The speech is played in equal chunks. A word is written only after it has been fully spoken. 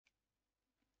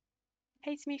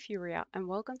Hey, it's me, Furia, and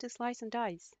welcome to Slice and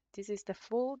Dice. This is the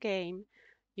full game.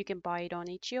 You can buy it on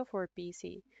itch.io for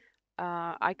PC.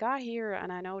 I got here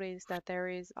and I noticed that there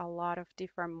is a lot of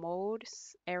different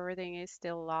modes. Everything is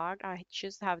still locked. I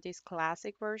just have this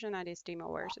classic version and this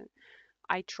demo version.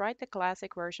 I tried the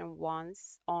classic version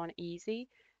once on easy,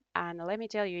 and let me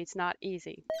tell you, it's not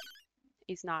easy.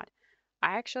 It's not.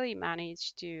 I actually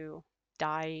managed to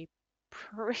die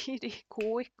pretty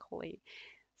quickly.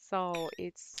 So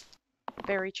it's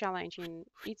very challenging.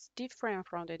 It's different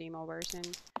from the demo version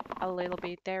a little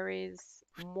bit. There is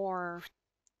more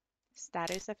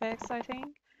status effects, I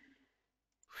think,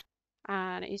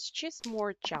 and it's just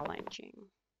more challenging.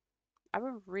 I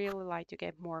would really like to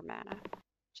get more mana.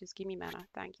 Just give me mana,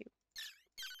 thank you.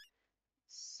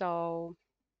 So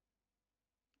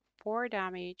 4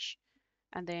 damage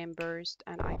and then burst,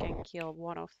 and I can kill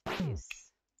one of these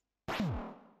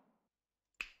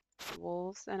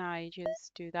wolves, and I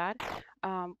just do that.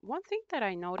 One thing that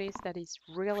I noticed that is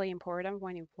really important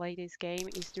when you play this game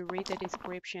is to read the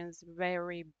descriptions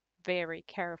very, very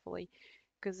carefully,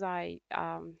 because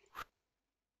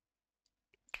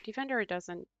Defender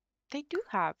doesn't, they do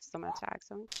have some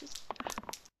attacks.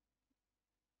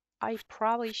 I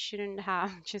probably shouldn't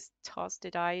have just tossed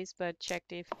the dice, but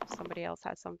checked if somebody else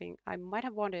had something I might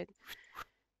have wanted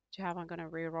to have. I'm gonna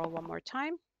reroll one more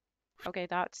time. Okay,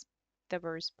 that's the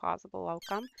worst possible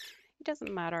outcome. It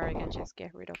doesn't matter, I can just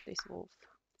get rid of this wolf.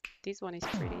 This one is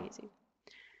pretty easy.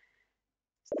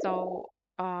 So,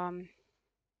 um,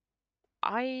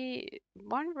 I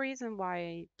one reason why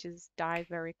I just died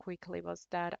very quickly was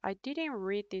that I didn't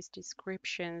read these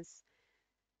descriptions,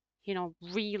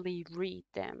 really read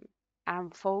them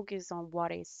and focus on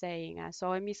what it's saying. And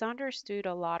so I misunderstood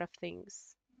a lot of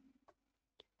things,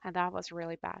 and that was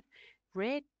really bad.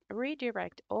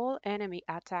 Redirect all enemy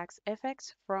attacks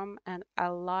effects from an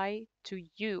ally to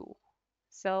you.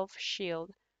 Self shield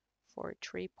for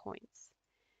 3 points.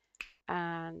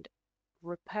 And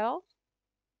repel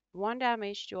 1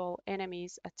 damage to all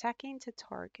enemies attacking the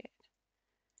target.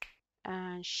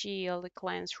 And shield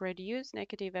cleanse reduce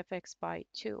negative effects by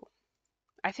 2.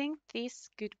 I think this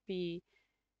could be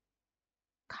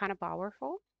kind of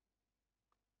powerful,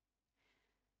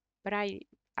 but I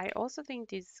also think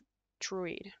this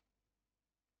druid,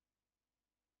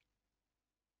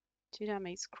 2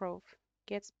 damage Crove,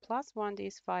 gets +1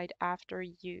 this fight after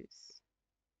use.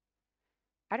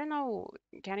 I don't know,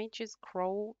 can it just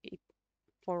crow it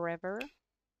forever?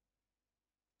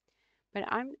 But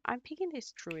I'm picking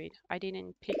this druid. I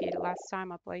didn't pick it last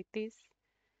time I played this.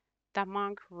 That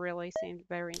monk really seemed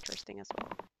very interesting as well.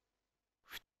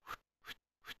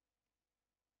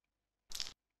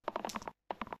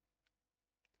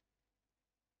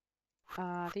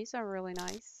 These are really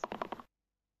nice.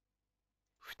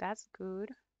 That's good.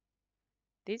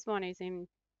 This one is in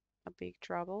a big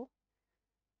trouble.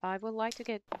 I would like to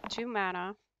get 2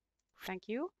 mana. Thank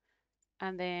you.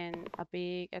 And then a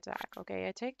big attack. Okay,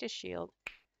 I take the shield.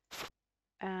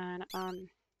 And I'm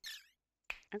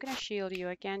gonna shield you.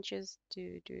 I can't just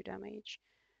do damage.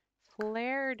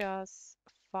 Flare does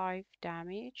 5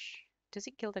 damage. Does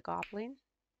it kill the goblin?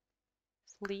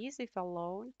 Please, if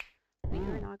alone. But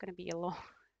you're not gonna be alone.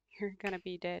 You're gonna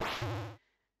be dead.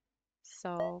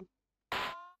 So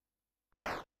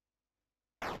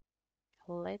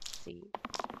let's see.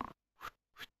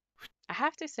 I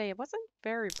have to say, I wasn't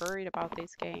very worried about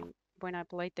this game when I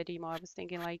played the demo. I was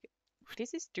thinking like,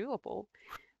 this is doable.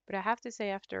 But I have to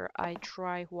say, after I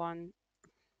try one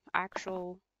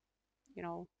actual, you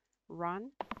know,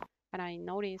 run, and I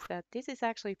noticed that this is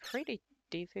actually pretty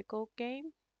difficult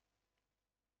game.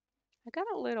 I got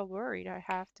a little worried, I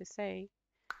have to say.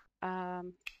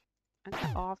 I'm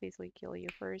gonna obviously kill you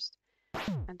first,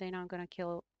 and then I'm gonna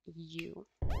kill you.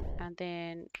 And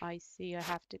then I see I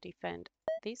have to defend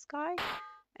this guy.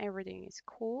 Everything is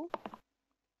cool.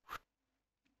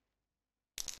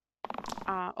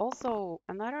 Also,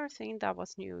 another thing that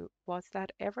was new was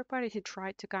that everybody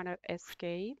tried to kind of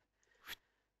escape,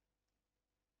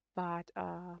 but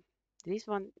this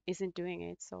one isn't doing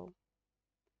it. So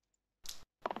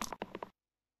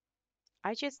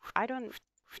I don't,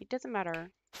 it doesn't matter.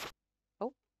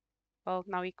 Oh, well,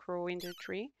 now we grew into the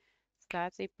tree. So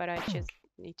that's it, but I just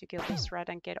need to kill this rat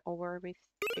and get over with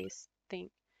this thing.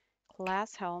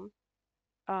 Class helm,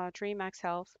 3 max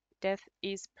health. Death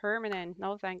is permanent.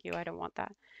 No, thank you, I don't want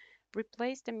that.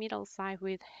 Replace the middle side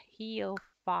with heal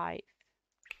 5.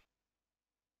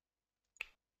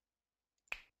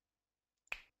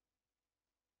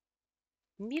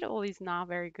 Middle is not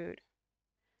very good.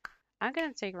 I'm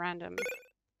gonna take random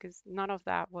because none of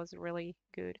that was really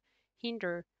good.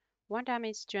 Hinder, 1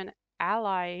 damage to an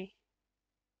ally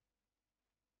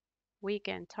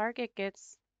Weaken. Target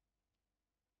gets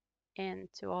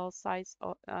into all sides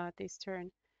this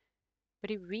turn,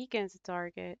 but it weakens the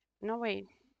target. No, wait.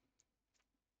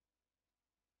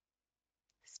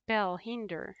 Spell.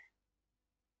 Hinder.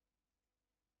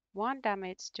 1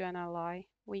 damage to an ally.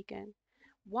 Weaken.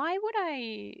 Why would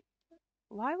I...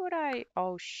 Why would I...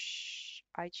 Oh, shh.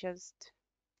 I...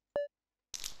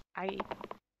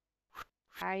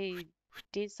 I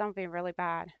did something really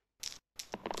bad.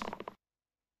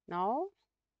 No,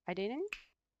 I didn't.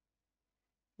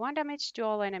 1 damage to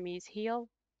all enemies. Heal.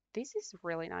 This is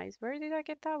really nice. Where did I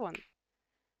get that one?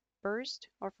 Burst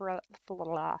or for...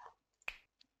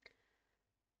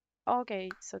 Okay,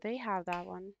 so they have that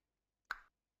one.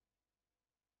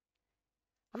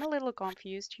 I'm a little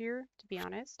confused here, to be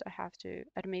honest. I have to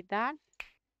admit that.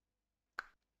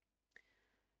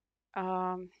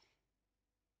 Um,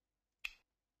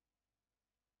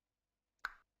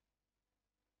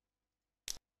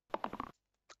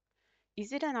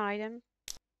 is it an item?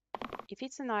 If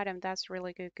it's an item, that's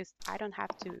really good because I don't have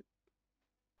to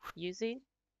use it.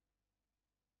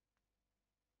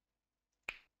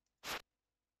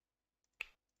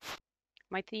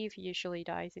 My thief usually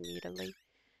dies immediately.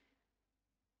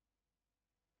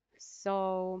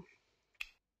 So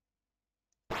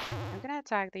I'm gonna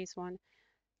attack this one.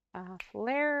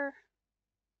 Flare.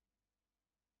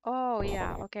 Oh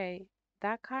yeah, okay.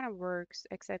 That kind of works,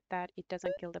 except that it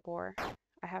doesn't kill the boar.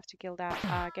 I have to kill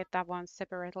that, get that one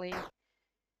separately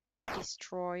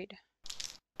destroyed.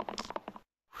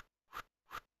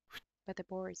 But the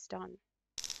boar is done.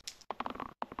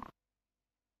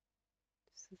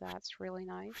 So that's really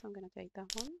nice. I'm gonna take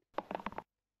that one.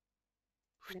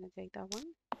 I'm gonna take that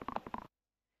one.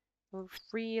 I would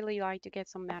really like to get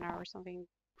some mana or something.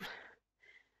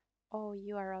 Oh,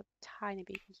 you are a tiny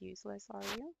bit useless, are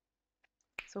you?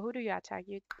 So who do you attack?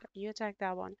 You attack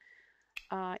that one.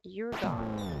 You're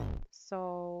gone.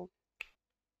 So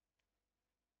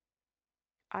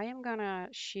I am gonna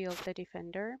shield the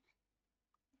defender.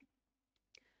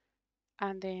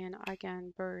 And then I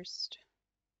can burst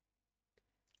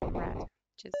rat.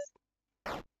 Just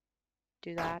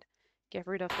do that. Get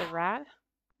rid of the rat.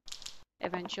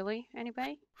 Eventually,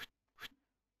 anyway.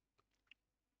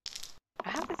 I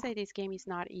have to say this game is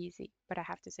not easy, but I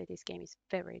have to say this game is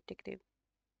very addictive.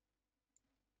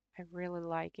 I really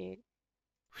like it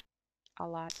a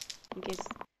lot. In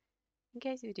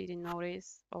case you didn't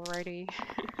notice already,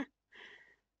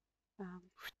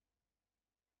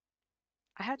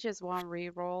 I had just one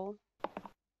reroll.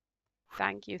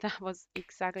 Thank you. That was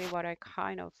exactly what I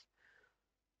kind of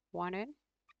wanted.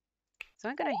 So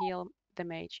I'm gonna heal the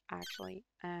mage actually,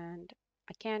 and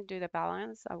I can't do the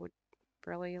balance. I would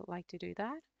really like to do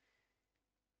that,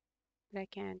 but I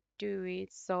can't do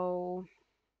it. So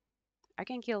I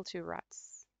can kill 2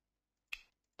 rats.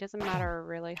 Doesn't matter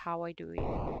really how I do it,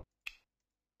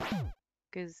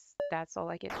 because that's all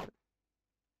I get.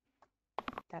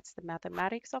 That's the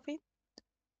mathematics of it.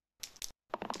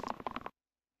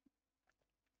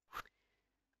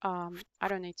 I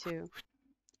don't need to.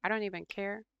 I don't even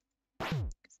care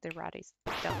because the rat is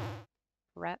done.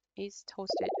 Rat is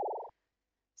toasted.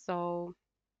 So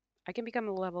I can become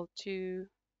a level 2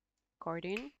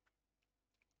 guardian.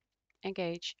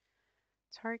 Engage.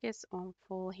 Targets on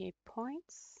full hit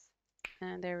points.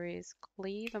 And there is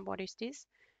cleave. And what is this?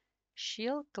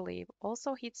 Shield cleave.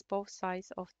 Also hits both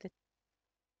sides of the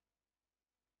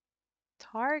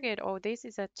target. Oh, this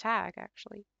is attack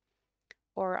actually.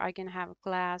 Or I can have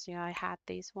glass. Yeah, I had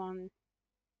this one.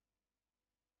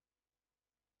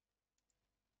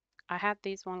 I had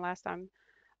this one last time.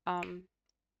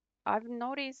 I've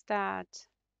noticed that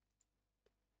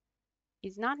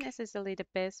it's not necessarily the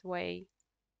best way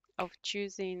of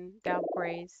choosing the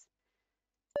upgrades,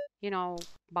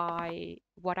 by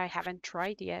what I haven't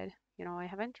tried yet. I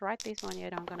haven't tried this one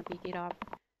yet. I'm gonna pick it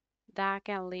up. That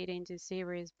can lead into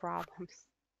serious problems.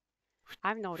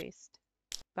 I've noticed.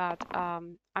 But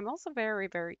I'm also very,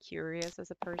 very curious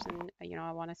as a person.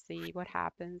 I want to see what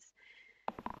happens.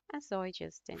 And so I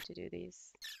just tend to do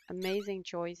these amazing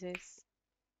choices.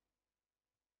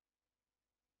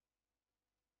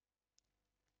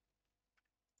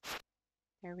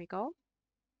 There we go.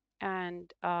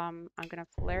 And I'm gonna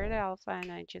flare the alpha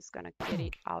and I'm just gonna get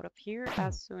it out of here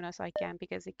as soon as I can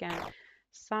because it can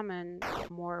summon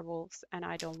more wolves and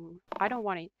I don't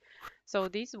want it. So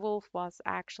this wolf was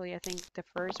actually I think the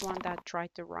first one that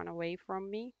tried to run away from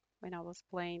me when I was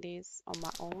playing this on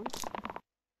my own.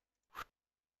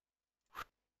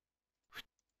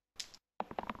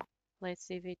 Let's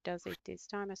see if it does it this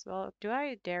time as well. Do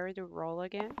I dare to roll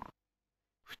again?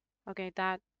 Okay,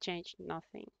 that changed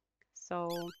nothing.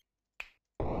 So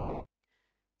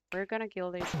we're gonna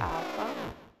kill this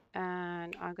alpha,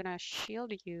 and I'm gonna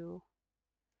shield you.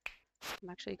 I'm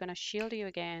actually gonna shield you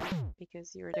again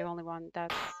because you're the only one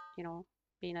that's, you know,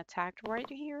 being attacked right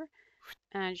here.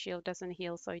 And shield doesn't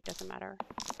heal, so it doesn't matter.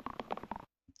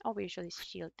 Obviously,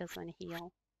 shield doesn't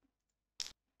heal.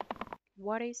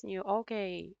 What is new?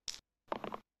 Okay,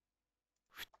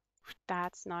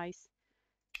 that's nice.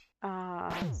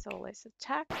 So let's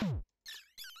attack.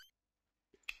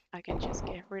 I can just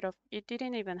get rid of it.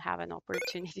 Didn't even have an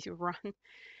opportunity to run.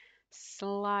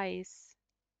 Slice.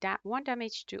 That 1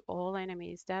 damage to all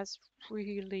enemies. That's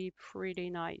really pretty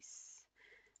nice.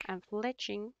 And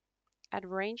fletching at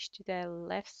range to the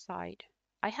left side.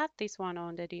 I had this one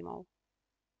on the demo.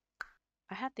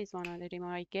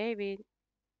 I gave it.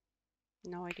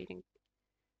 No, I didn't.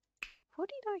 Who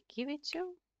did I give it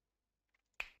to?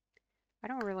 I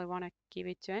don't really want to give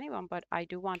it to anyone, but I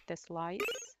do want the slice.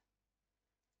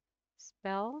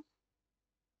 Spell.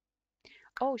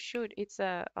 Oh shoot, it's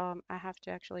a I have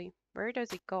to actually, where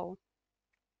does it go?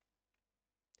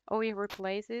 Oh, it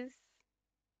replaces.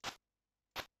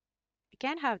 I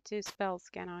can't have 2 spells,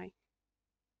 can I?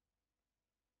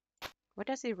 What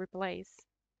does it replace?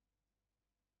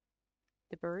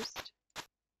 The burst?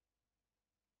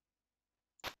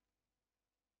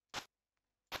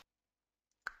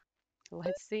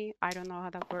 Let's see. I don't know how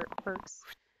that works.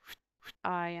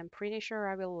 I am pretty sure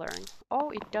I will learn. Oh,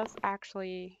 it does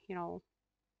actually, you know,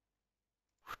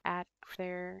 add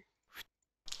there.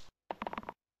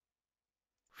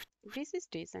 This is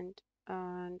decent.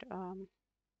 And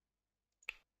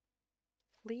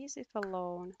Fleece if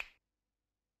alone.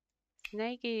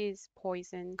 Snake is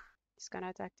poison. It's gonna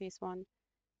attack this one.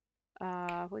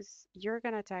 You're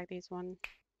gonna attack this one.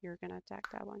 You're gonna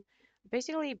attack that one.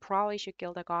 Basically, probably should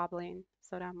kill the goblin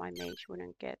so that my mage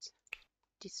wouldn't get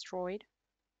destroyed.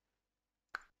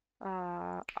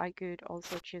 I could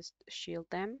also just shield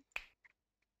them.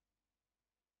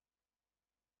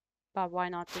 But why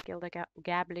not to kill the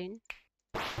goblin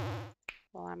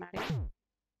while I'm at it?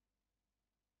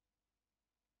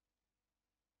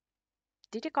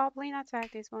 Did the goblin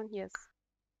attack this one? Yes.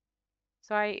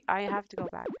 So I have to go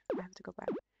back. I have to go back.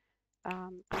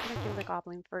 I'm gonna kill the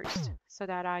goblin first so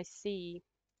that I see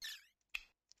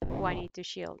who I need to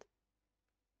shield.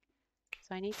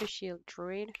 So I need to shield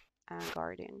druid and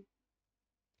guardian.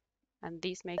 And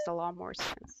this makes a lot more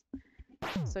sense.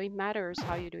 So it matters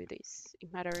how you do this.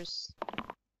 It matters,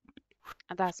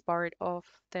 and that's part of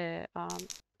the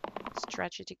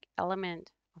strategic element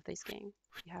of this game.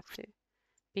 You have to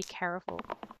be careful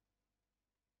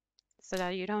so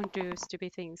that you don't do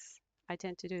stupid things. I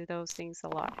tend to do those things a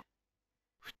lot.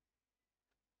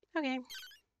 Okay.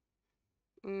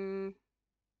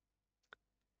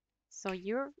 So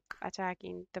you're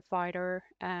attacking the fighter,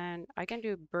 and I can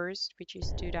do burst, which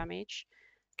is 2 damage,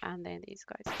 and then these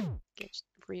guys get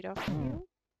rid of you,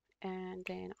 and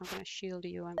then I'm gonna shield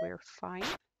you, and we're fine.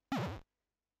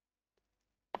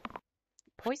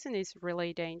 Poison is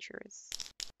really dangerous.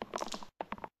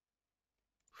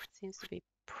 Seems to be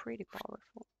pretty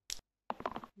powerful.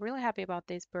 Really happy about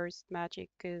this burst magic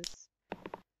because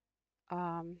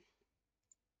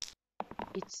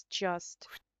it's just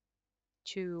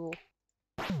 2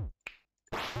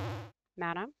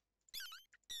 mana.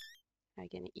 I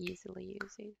can easily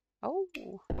use it. Oh,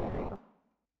 there we go.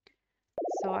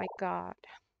 So I got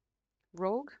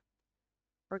Rogue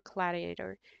or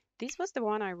Gladiator. This was the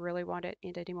one I really wanted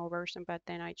in the demo version, but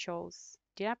then I chose.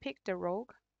 Did I pick the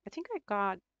Rogue? I think I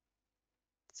got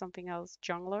something else,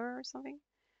 Jungler or something.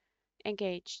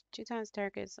 Engage 2 times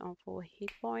targets on full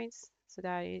hit points. So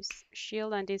that is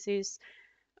shield, and this is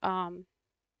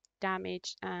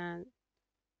damage and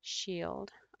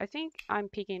shield. I think I'm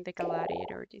picking the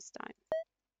Gladiator this time.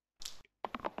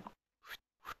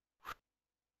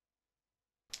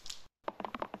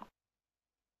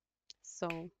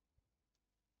 So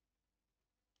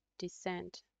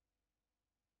descent,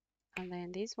 and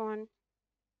then this one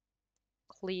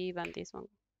cleave, and this one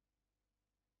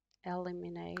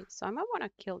eliminate. So I might want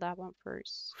to kill that one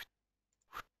first.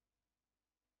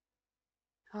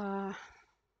 Do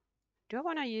I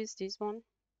want to use this one?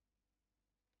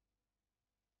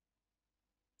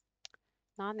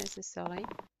 Not necessarily.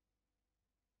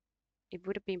 It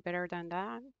would have been better than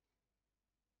that.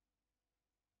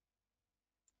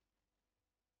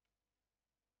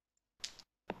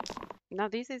 Now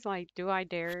this is like, do I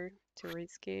dare to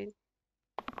risk it?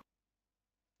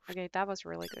 Okay, that was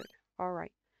really good. All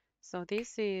right. So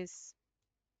this is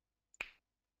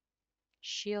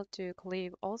shield to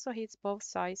cleave. Also hits both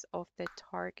sides of the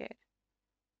target.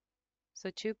 So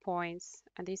 2 points,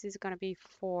 and this is gonna be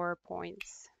 4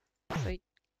 points. So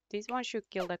this one should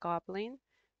kill the goblin.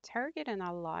 Target an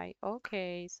ally.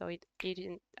 Okay, so it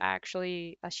isn't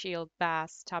actually a shield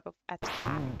bass type of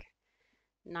attack.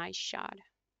 Nice shot.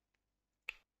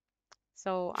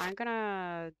 So I'm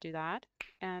gonna do that,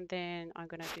 and then I'm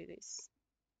gonna do this.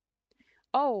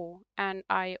 Oh, and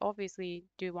I obviously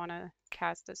do want to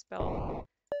cast a spell.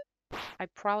 I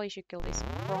probably should kill this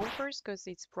crone first because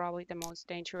it's probably the most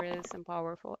dangerous and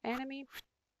powerful enemy.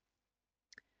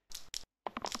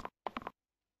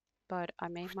 But I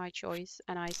made my choice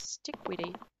and I stick with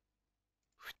it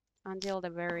until the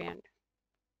very end.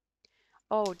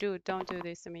 Oh, dude, don't do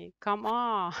this to me. Come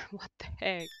on. What the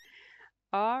heck?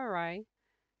 All right.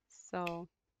 So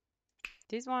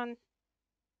this one,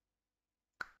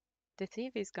 the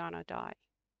thief is gonna die.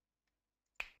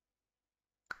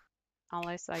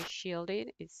 Unless I shield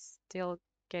it, it's still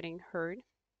getting hurt.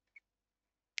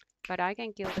 But I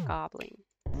can kill the goblin.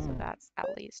 So that's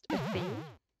at least a thing.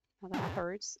 Now that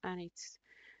hurts, and it's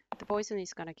the poison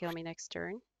is gonna kill me next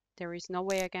turn. There is no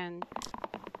way I can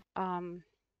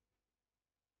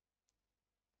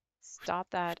stop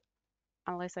that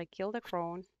unless I kill the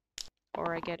crone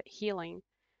or I get healing,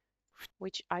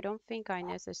 which I don't think I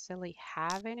necessarily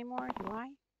have anymore, do I?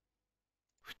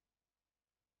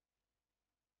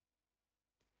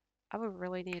 I would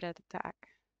really need an attack.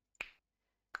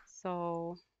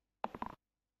 So,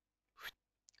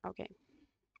 okay.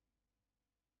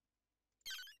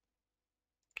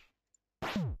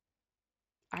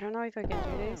 I don't know if I can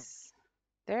do this.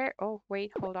 There, oh,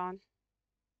 wait, hold on.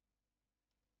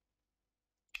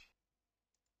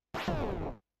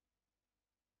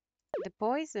 The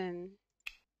poison.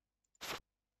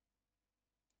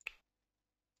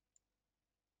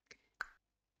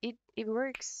 It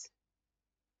works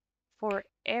for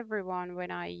everyone when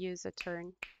I use a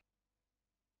turn.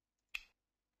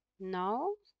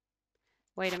 No?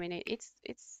 Wait a minute. It's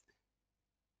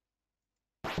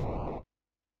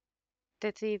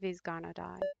the thief is gonna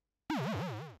die.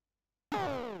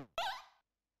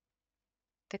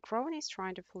 The crone is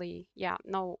trying to flee. Yeah,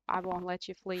 no, I won't let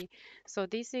you flee. So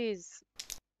this is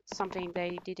something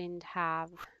they didn't have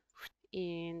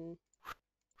in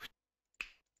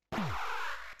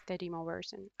the demo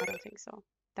version. I don't think so.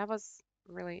 That was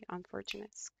really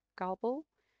unfortunate. Scalpel.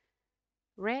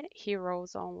 Red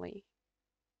heroes only.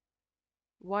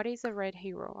 What is a red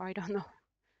hero? I don't know.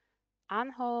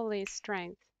 Unholy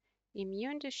strength.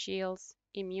 Immune to shields,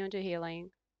 immune to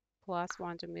healing,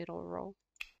 +1 to middle row.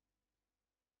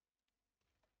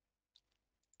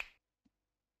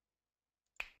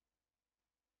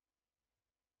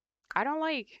 I don't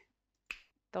like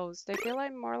those. They feel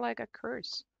like more like a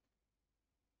curse.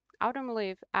 Autumn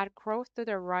leaf, add growth to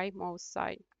the rightmost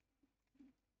side.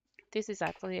 This is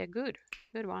actually a good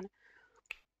one.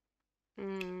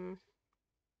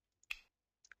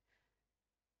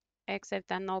 Except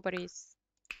that nobody's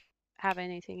have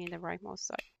anything in the rightmost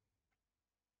side.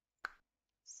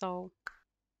 So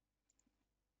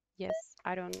yes,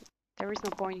 I don't, there is no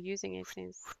point using it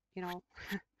since, you know.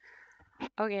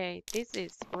 Okay, this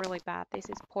is really bad. This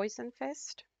is Poison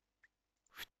Fist.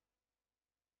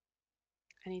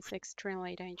 And it's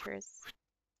extremely dangerous.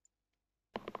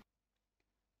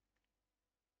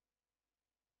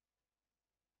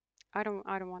 I don't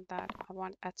want that. I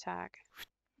want attack.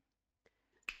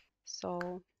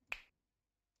 So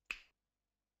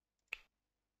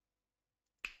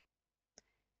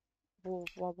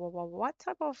what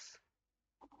type of,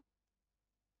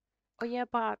 oh yeah,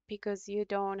 but because you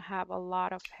don't have a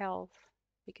lot of health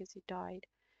because you died.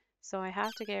 So I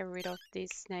have to get rid of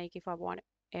this snake if I want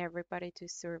everybody to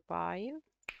survive.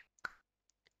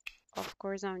 Of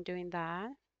course I'm doing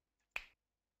that.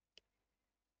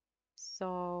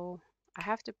 So I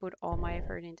have to put all my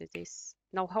effort into this.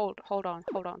 No, hold on.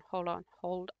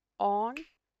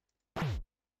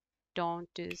 Don't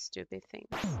do stupid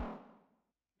things.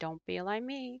 Don't be like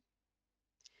me.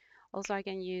 Also, I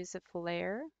can use a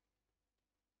flare.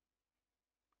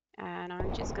 And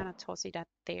I'm just gonna toss it at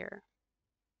there.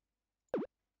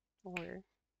 Or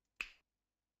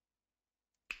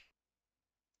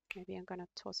maybe I'm gonna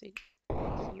toss it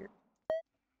here.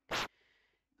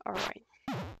 Alright.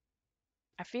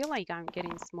 I feel like I'm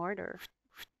getting smarter.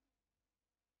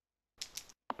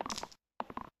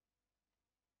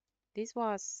 This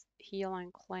was heal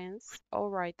and cleanse.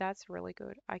 Alright, that's really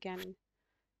good. I can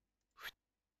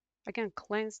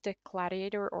cleanse the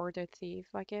gladiator or the thief,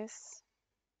 I guess.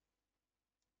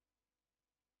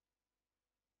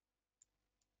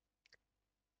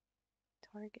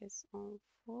 Targets on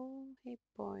full hit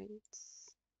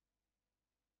points.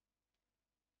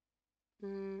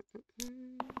 Give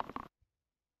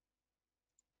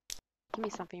me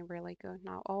something really good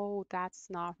now. Oh, that's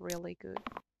not really good.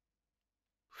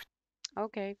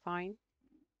 Okay, fine.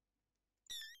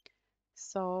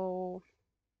 So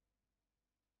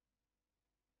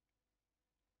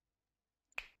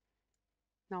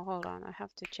now hold on, I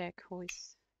have to check who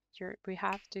is your. We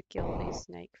have to kill this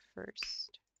snake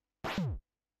first. I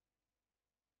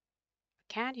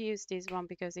can't use this one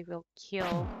because it will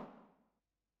kill.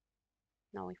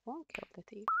 No, it won't kill the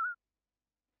thief.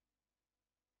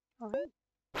 Alright.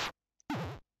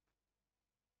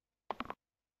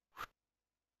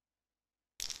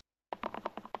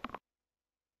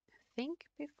 Think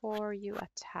before you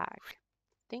attack.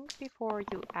 Think before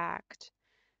you act.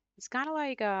 It's kind of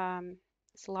like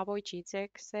Slavoj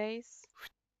Žižek says,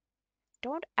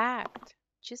 don't act,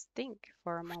 just think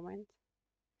for a moment.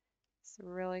 It's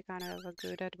really kind of a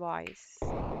good advice.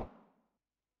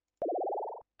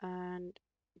 And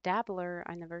Dabbler,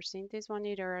 I never seen this one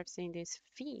either. I've seen this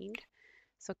Fiend.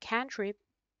 So Cantrip,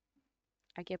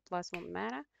 I get +1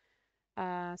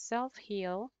 mana.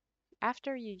 Self-heal.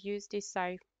 After you use this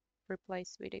side,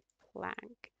 replace with a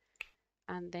plank.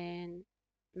 And then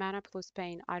mana plus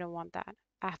pain, I don't want that.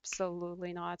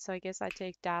 Absolutely not. So I guess I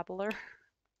take Dabbler,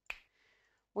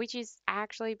 which is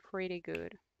actually pretty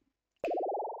good.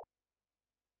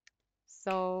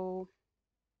 So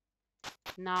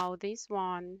now this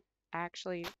one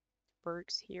actually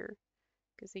works here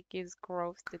because it gives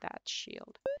growth to that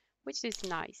shield, which is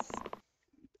nice.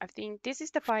 I think this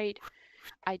is the fight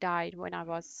I died when I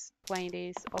was playing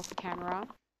this off camera.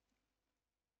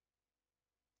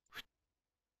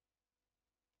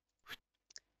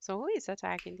 So who is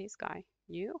attacking this guy?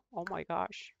 You? Oh my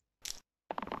gosh.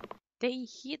 They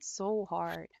hit so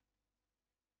hard.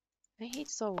 They hit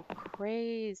so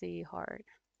crazy hard.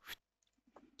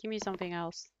 Give me something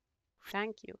else.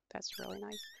 Thank you. That's really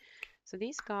nice. So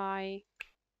this guy,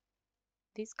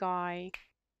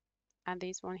 and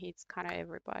this one hits kind of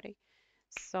everybody.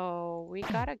 So we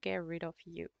gotta get rid of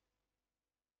you.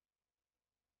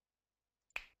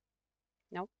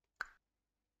 Nope.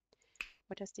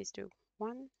 What does this do?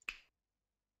 One.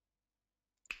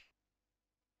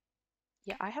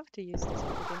 Yeah, I have to use this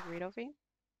one to get rid of it.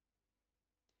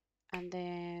 And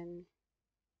then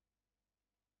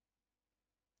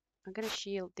I'm gonna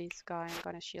shield this guy. I'm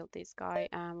gonna shield this guy.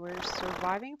 And we're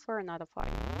surviving for another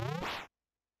fight.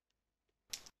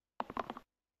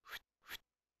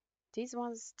 These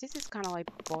ones, this is kind of like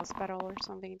boss battle or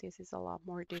something. This is a lot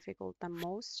more difficult than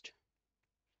most.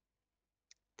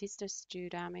 This does 2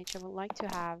 damage. I would like to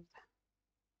have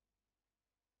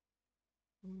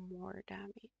more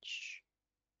damage.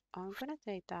 I'm gonna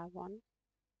take that one.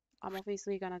 I'm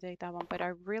obviously gonna take that one, but I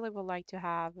really would like to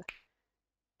have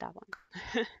that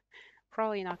one.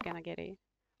 Probably not gonna get it.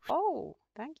 Oh,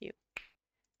 thank you.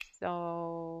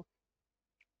 So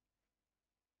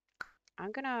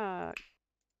I'm gonna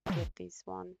get this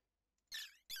one.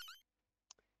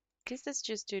 This does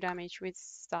just 2 damage, which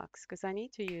sucks because I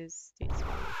need to use this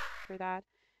one for that.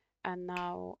 And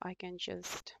now I can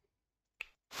just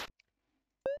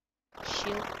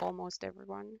shield almost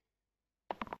everyone.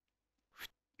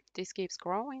 This keeps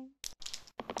growing.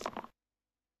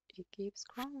 It keeps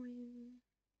growing.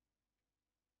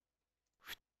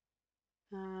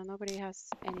 Nobody has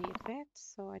any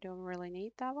effects, so I don't really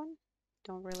need that one.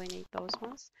 Don't really need those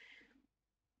ones.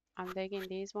 I'm taking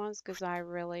these ones because I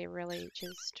really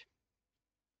just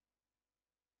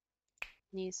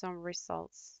need some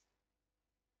results.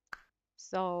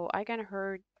 So I can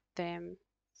hurt them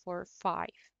for 5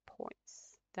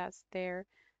 points. That's there.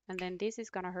 And then this is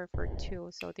gonna hurt for 2,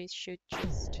 so this should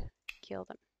just kill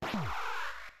them.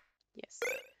 Yes.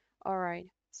 Alright,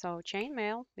 so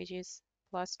chainmail, which is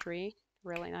 +3,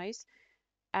 really nice.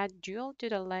 Add duel to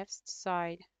the left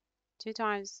side 2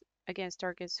 times against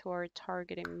targets who are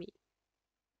targeting me.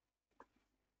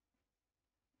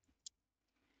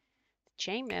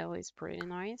 Chainmail is pretty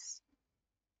nice,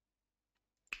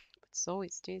 but so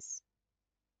is this.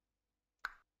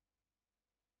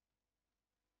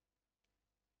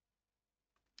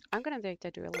 I'm gonna take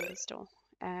the dueling pistol.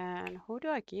 And who do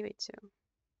I give it to?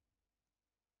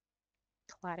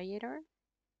 Gladiator?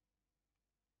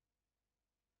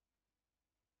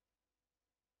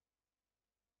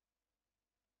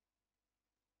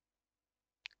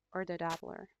 Or the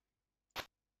Dabbler?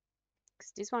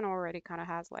 Because this one already kind of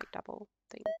has like double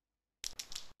thing.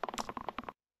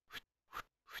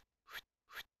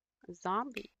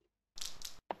 Zombie.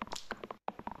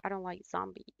 I don't like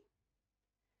zombie.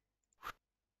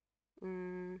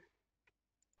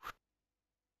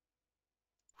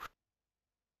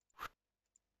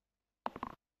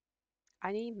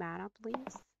 I need mana,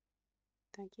 please.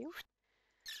 Thank you.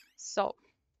 So,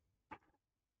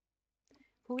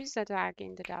 who is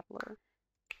attacking the Dabbler?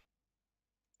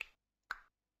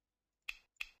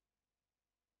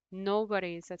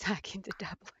 Nobody is attacking the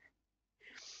Dappler.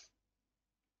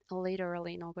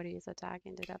 Literally nobody is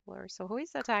attacking the Dappler. So who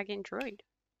is attacking Druid?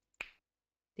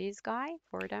 This guy,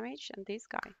 4 damage, and this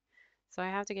guy. So I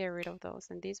have to get rid of those.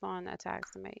 And this one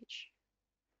attacks the mage.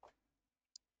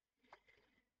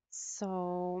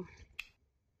 So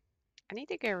I need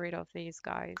to get rid of these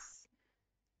guys.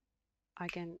 I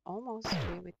can almost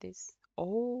do it with this.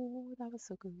 Oh, that was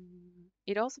so good.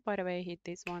 It also, by the way, hit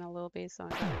this one a little bit, so I'm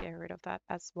gonna get rid of that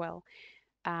as well.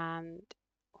 And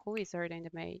who is hurting the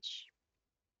mage?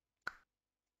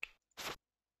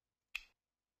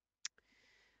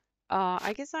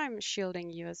 I guess I'm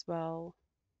shielding you as well.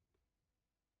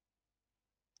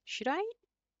 Should I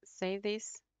save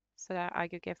this so that I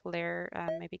could get flare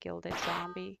and maybe kill this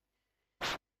zombie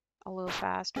a little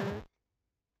faster?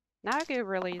 Now I could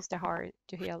really use the heart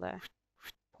to heal the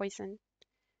poison.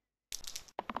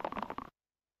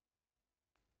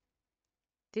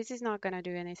 This is not gonna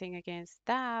do anything against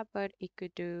that, but it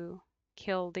could do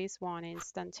kill this one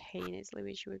instantaneously,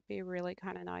 which would be really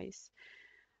kind of nice.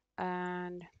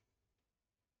 And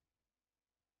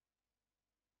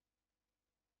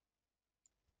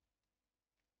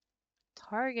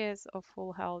targets of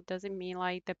full health doesn't mean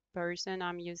like the person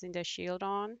I'm using the shield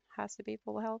on has to be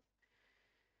full health.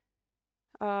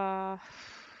 Uh,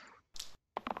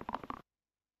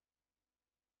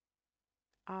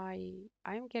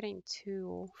 I'm getting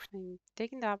two. I'm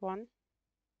taking that one.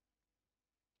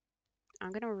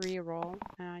 I'm gonna re-roll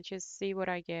and just see what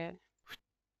I get.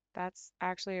 That's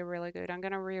actually really good. I'm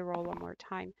gonna re-roll one more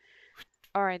time.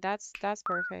 All right, that's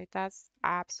perfect. That's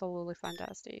absolutely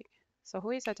fantastic. So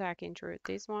who is attacking Druid?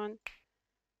 This one.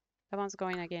 That one's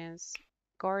going against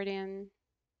Guardian.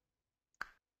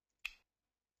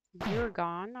 You're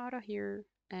gone out of here,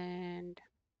 and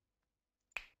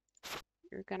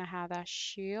you're gonna have that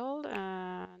shield,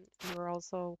 and you're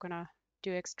also gonna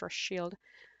do extra shield.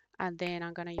 And then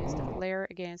I'm gonna use the flare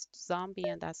against zombie,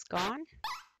 and that's gone.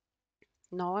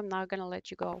 No, I'm not gonna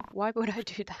let you go. Why would I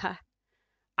do that?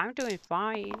 I'm doing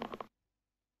fine.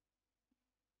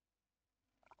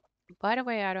 By the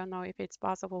way, I don't know if it's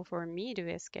possible for me to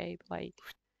escape. Like,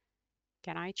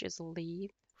 can I just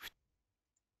leave?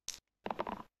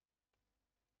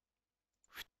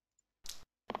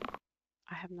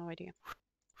 I have no idea.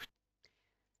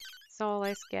 So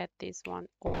let's get this one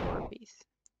over with.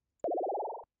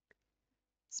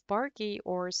 Sparky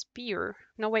or Spear?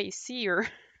 No, wait, Seer.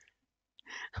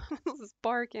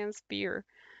 Spark and Spear.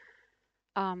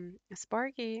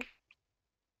 Sparky,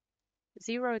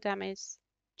 0 damage,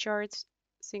 charge,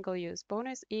 single use.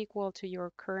 Bonus equal to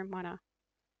your current mana.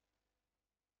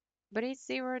 But it's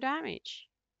 0 damage.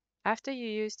 After you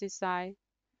use this die,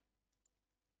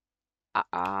 uh,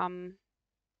 um,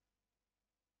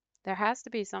 there has to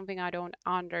be something I don't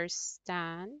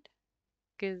understand,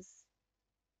 because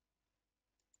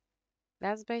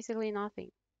that's basically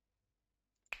nothing.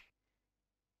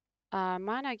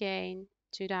 Mana gain,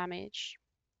 2 damage.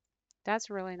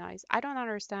 That's really nice. I don't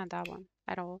understand that one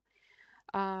at all.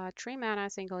 3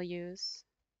 mana, single use,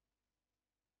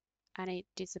 and it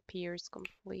disappears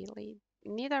completely.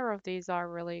 Neither of these are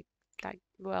really that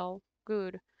well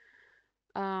good.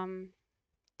 Um,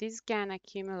 this can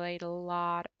accumulate a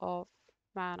lot of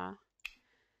mana.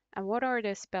 And what are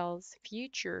the spells?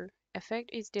 Future. Effect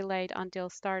is delayed until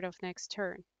start of next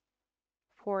turn.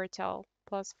 Foretell,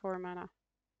 plus 4 mana.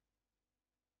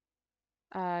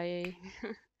 I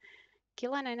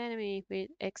kill an enemy with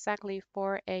exactly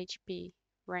 4 HP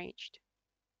ranged.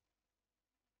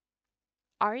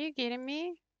 Are you kidding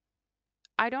me?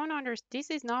 I don't understand.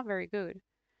 This is not very good.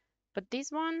 But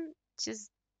this one, just,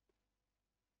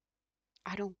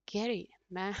 I don't get it,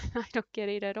 man. I don't get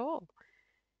it at all.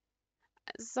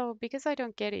 So because I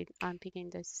don't get it, I'm picking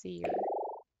the Seer.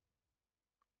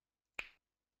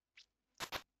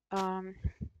 Um,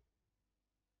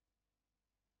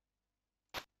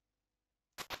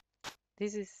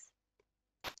 this is,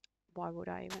 why would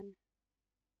I even?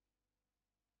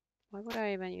 Why would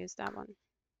I even use that one?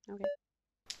 Okay.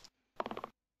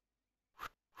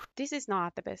 This is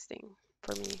not the best thing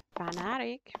for me.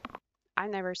 Fanatic.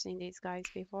 I've never seen these guys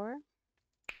before.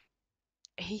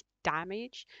 8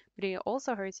 damage, but it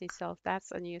also hurts itself.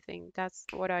 That's a new thing. That's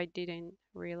what I didn't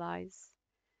realize.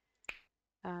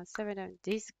 7 damage.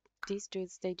 These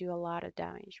dudes, they do a lot of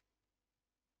damage.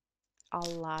 A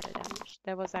lot of damage.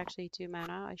 That was actually 2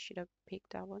 mana. I should have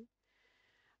picked that one.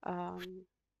 Um,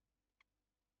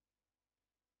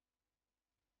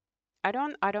 I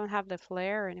don't have the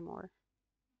flare anymore.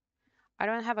 I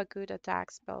don't have a good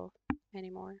attack spell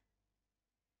anymore.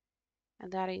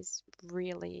 And that is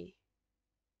really,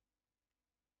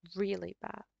 really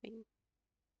bad thing.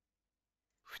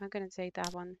 I'm gonna take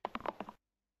that one.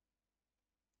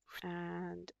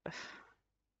 And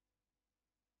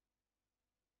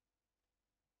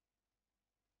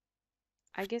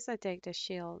I guess I take the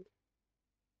shield.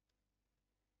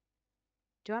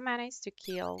 Do I manage to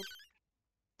kill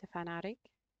the fanatic?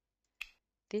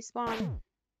 This one,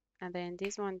 and then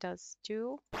this one does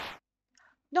too.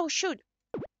 No, shoot!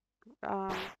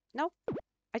 Um, nope.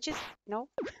 I just, no.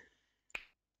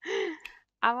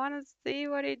 I want to see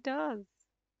what it does.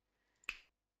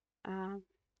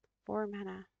 4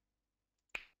 mana,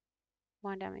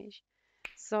 1 damage.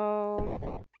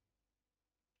 So,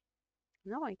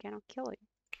 no, I cannot kill it.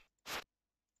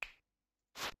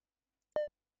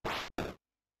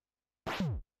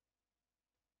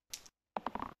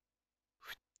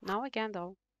 Now I can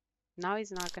though. Now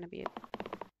it's not gonna be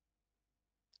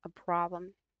a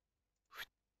problem.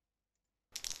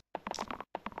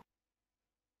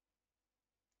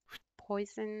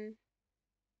 Poison.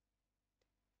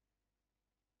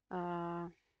 Uh,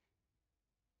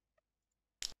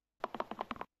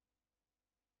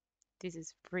 this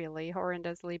is really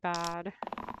horrendously bad.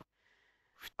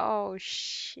 Oh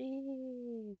shit.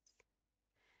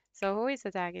 So who is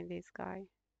attacking this guy?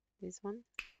 This one?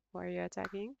 Who are you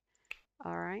attacking?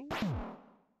 Alright.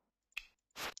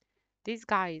 This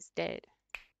guy is dead.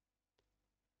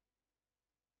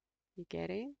 You get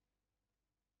it?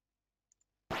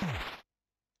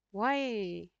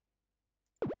 Why?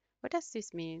 What does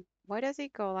this mean? Why does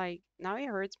it go like, now it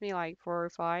hurts me like 4 or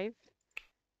 5,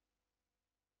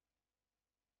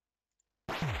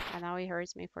 and now it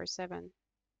hurts me for 7.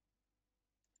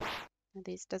 And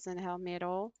this doesn't help me at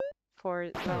all.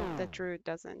 Well, the druid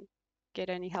doesn't get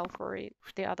any help for it.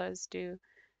 The others do.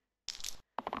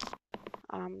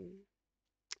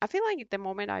 I feel like the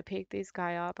moment I picked this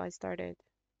guy up, I started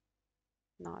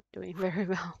not doing very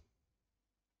well.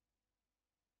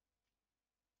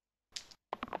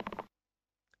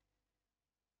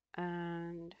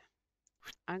 And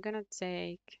I'm gonna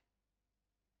take...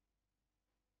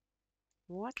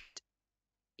 What?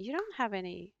 You don't have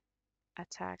any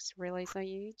attacks really, so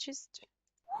you just...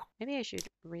 Maybe I should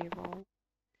reroll.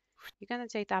 You're gonna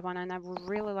take that one, and I would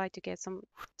really like to get some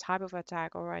type of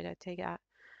attack. Alright, I take that.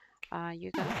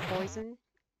 You're gonna poison.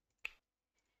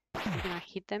 You're gonna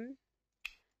hit them.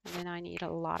 And then I need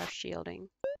a lot of shielding.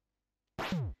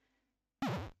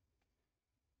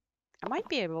 I might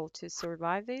be able to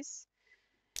survive this.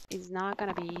 It's not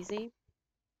gonna be easy.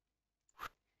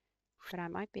 But I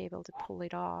might be able to pull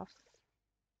it off.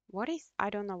 What is... I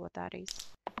don't know what that is.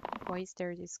 Why is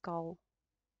there this skull?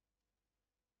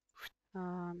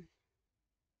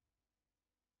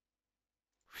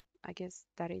 I guess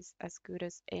that is as good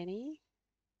as any.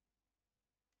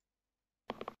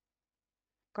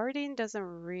 Guardian doesn't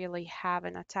really have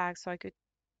an attack, so I could...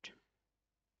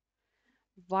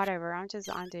 Whatever, I'm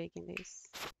taking this.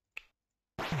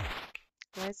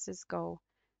 Let's just go.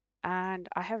 And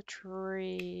I have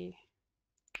 3...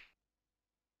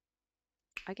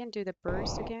 I can do the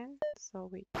burst again. So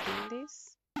we do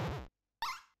this.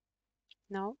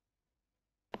 No.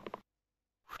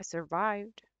 I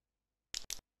survived.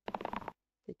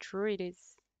 The druid is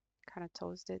kind of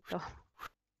toasted though.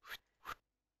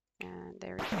 And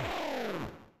there we go.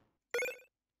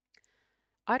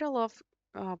 Idol of...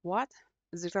 what?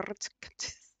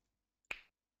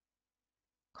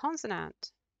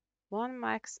 Consonant. 1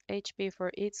 max HP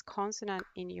for each consonant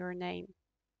in your name.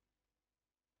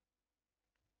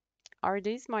 Are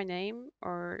these my name,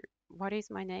 or what is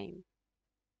my name?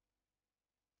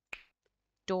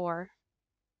 Door.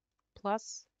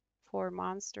 Plus 4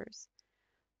 monsters.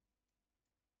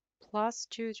 Plus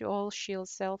 2 to all shield,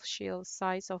 self-shield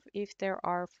size of if there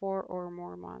are 4 or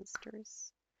more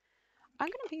monsters. I'm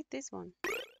gonna pick this one.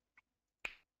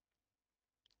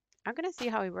 I'm gonna see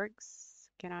how it works.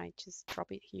 Can I just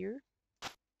drop it here?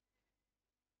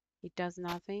 It does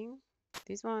nothing.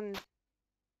 This one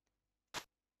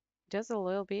does a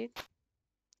little bit.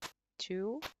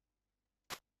 2.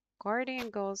 Guardian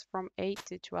goes from 8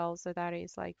 to 12, so that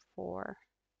is like 4.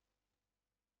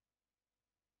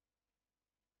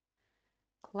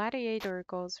 Gladiator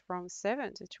goes from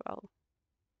 7 to 12.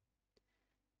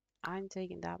 I'm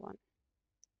taking that one.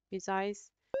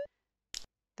 Besides,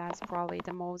 that's probably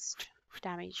the most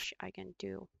damage I can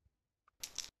do.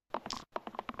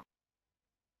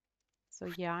 So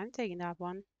yeah, I'm taking that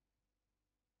one.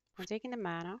 I'm taking the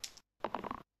mana.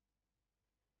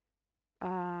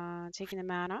 Taking the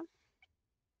mana.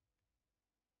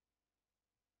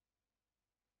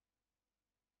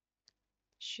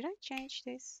 Should I change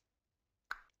this?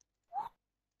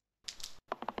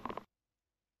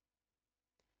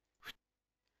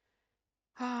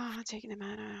 Taking the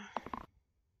mana.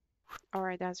 All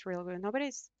right, that's real good.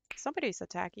 Somebody's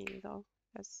attacking you though.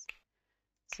 That's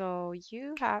so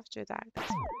you have to attack this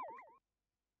one.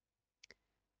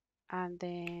 And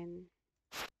then,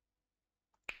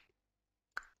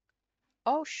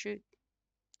 oh shoot,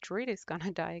 Druid is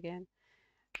gonna die again.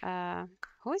 Uh,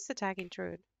 who is attacking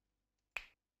Druid?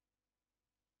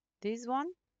 This one?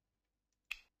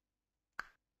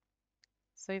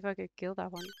 So if I could kill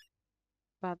that one.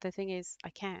 But the thing is, I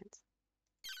can't.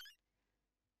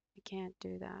 I can't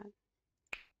do that.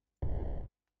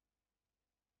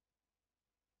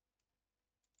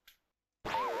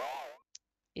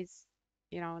 It's,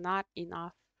 not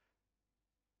enough,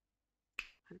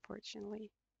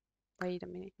 unfortunately. Wait a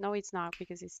minute. No, it's not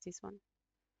because it's this one.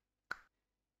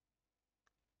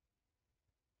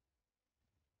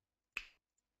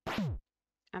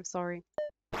 I'm sorry.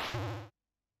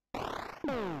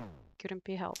 Couldn't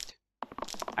be helped.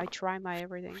 I try my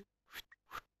everything.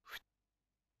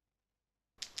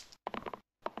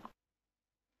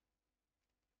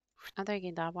 I'm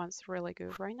thinking that one's really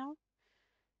good right now.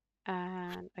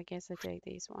 And I guess I take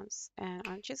these ones. And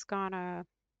I'm just gonna...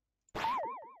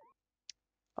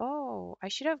 Oh, I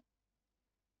should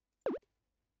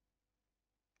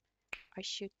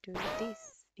do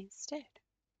this instead.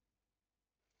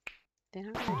 Then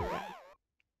I'm gonna do that.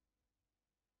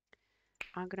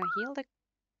 I'm gonna heal the...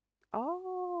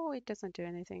 Oh, it doesn't do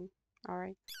anything. All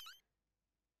right.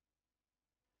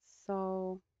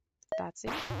 So that's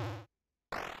it.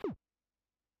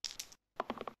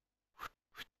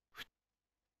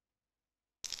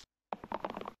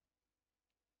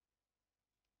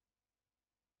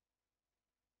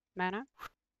 Mana.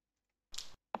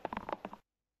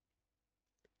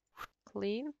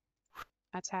 Cleave.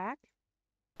 Attack.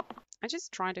 I'm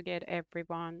just trying to get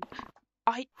everyone...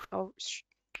 Oh,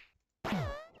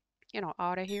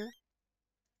 out of here.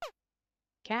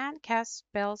 Can cast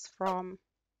spells from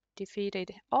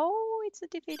defeated... Oh, it's a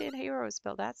defeated hero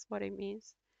spell. That's what it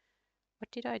means.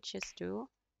 What did I just do?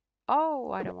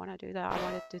 Oh, I don't want to do that. I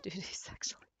wanted to do this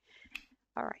actually.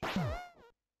 All right.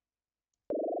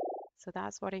 So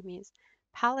that's what it means.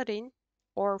 Paladin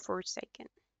or Forsaken.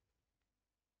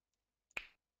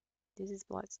 This is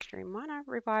Bloodstream Mana.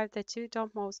 Revive the 2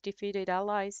 topmost defeated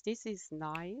allies. This is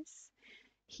nice.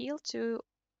 Heal to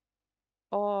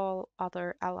all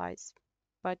other allies,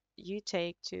 but you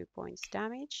take 2 points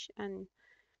damage, and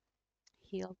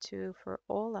heal 2 for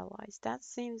all allies. That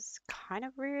seems kind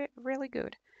of really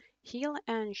good. Heal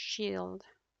and shield.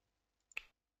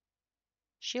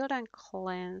 Shield and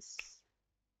cleanse.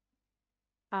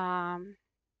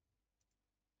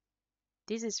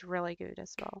 This is really good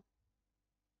as well.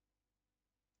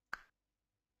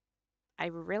 I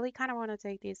really kind of want to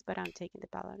take this, but I'm taking the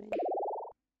Paladin.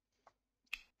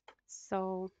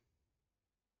 So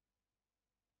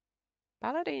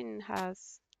Paladin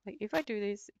has, like, if I do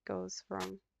this, it goes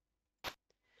from...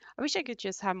 I wish I could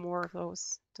just have more of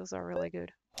those. Those are really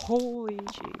good. Holy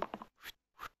gee.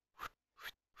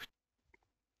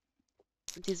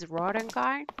 This rodent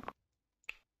guy,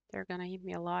 they're gonna eat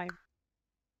me alive.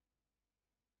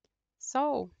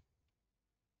 So,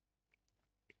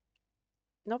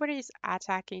 nobody's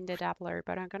attacking the Dappler,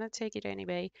 but I'm gonna take it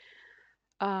anyway.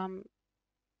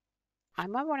 I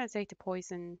might want to take the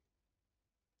poison.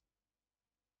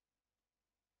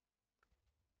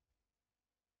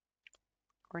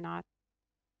 Or not.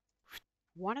 I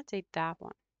want to take that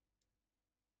one.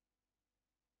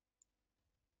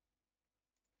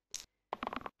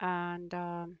 And,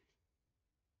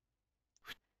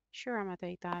 sure, I'm gonna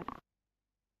take that.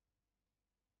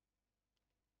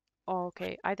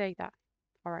 Okay, I take that.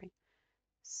 All right.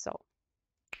 So.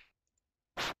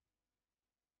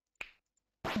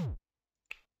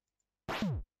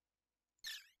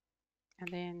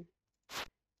 And then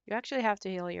you actually have to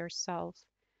heal yourself.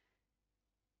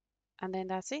 And then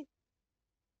that's it.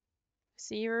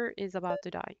 Seer is about to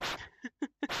die.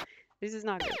 This is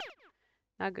not good.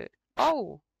 Not good.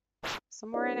 Oh!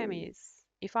 Some more enemies.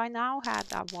 If I now had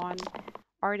that one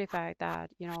artifact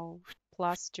that,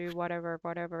 +2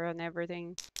 whatever, and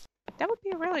everything, that would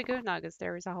be really good now because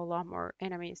there is a whole lot more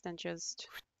enemies than just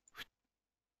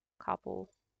a couple.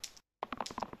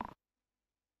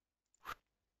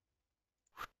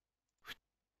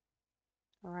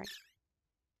 All right.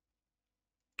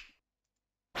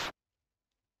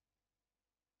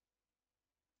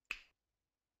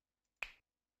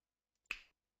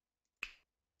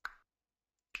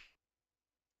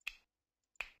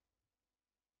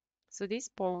 So this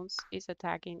bones is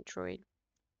attacking Druid.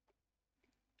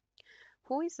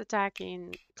 Who is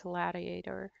attacking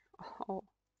Gladiator? Oh,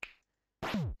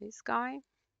 this guy.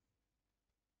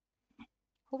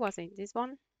 Who was it? This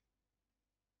one?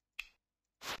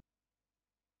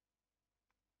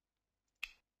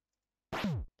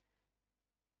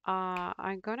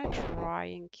 I'm gonna try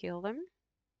and kill them,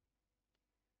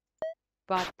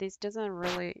 but this doesn't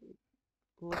really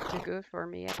look too good for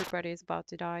me. Everybody is about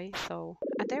to die, so...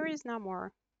 And there is no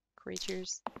more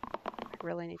creatures. I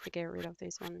really need to get rid of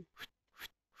this one.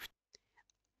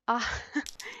 I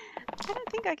don't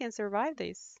think I can survive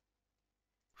this.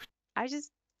 I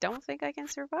just don't think I can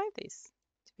survive this,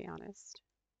 to be honest.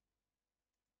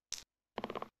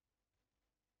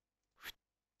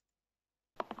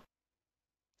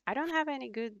 I don't have any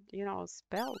good,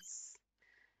 spells,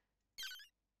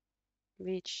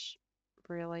 which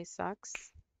really sucks.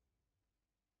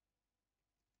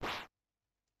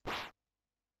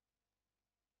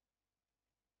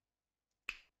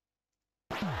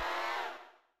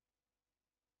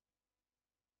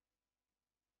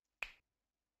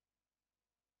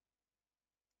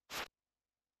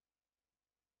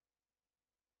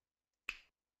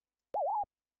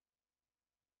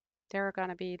 They're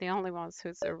gonna be the only ones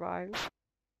who survive.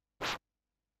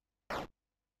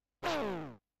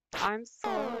 I'm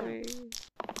sorry.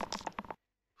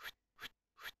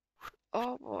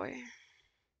 Oh boy.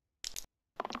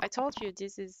 I told you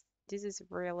this is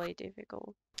really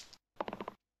difficult.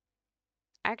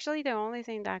 Actually, the only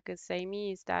thing that could save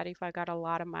me is that if I got a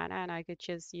lot of mana and I could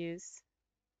just use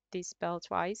this spell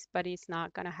twice, but it's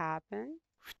not gonna happen.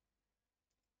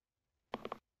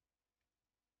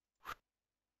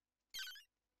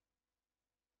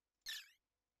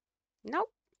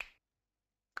 Nope.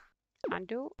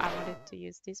 Undo. I wanted to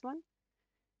use this one.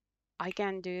 I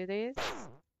can do this.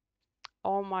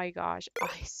 Oh my gosh,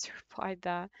 I survived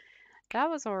that. That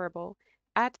was horrible.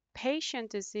 Add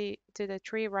patient to the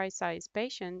tree right size.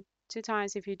 Patient 2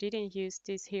 times if you didn't use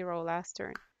this hero last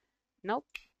turn. Nope.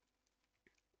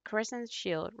 Crescent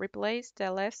shield. Replace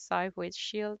the left side with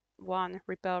shield 1.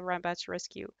 Repel Rampage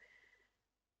Rescue.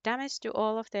 Damage to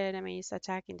all of the enemies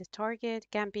attacking the target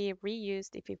can be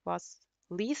reused if it was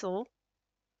lethal.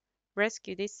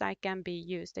 Rescue this side can be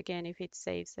used again if it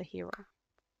saves the hero.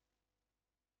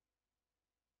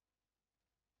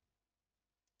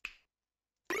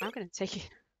 I'm gonna take it.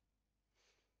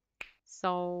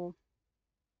 So,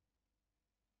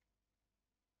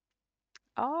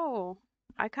 oh,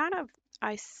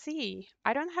 I see.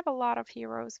 I don't have a lot of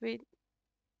heroes with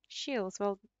shields.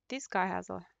 Well, this guy has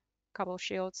a couple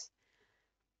shields.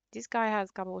 This guy has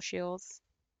a couple shields.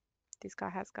 This guy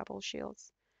has a couple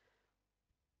shields.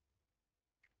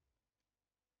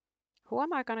 Who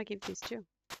am I gonna give this to?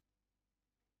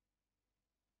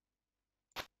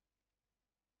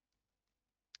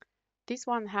 This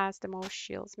one has the most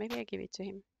shields. Maybe I give it to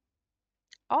him.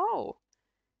 Oh,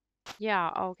 yeah,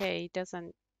 okay. It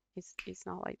doesn't, it's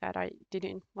not like that. I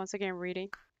didn't, once again, read it.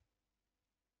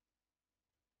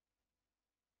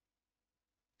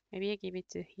 Maybe I give it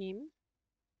to him.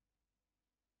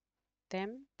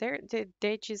 Them.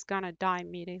 They're just gonna die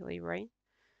immediately, right?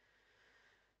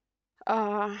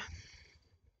 Uh,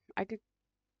 I could,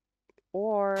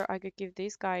 or I could give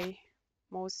this guy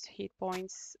most hit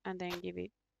points and then give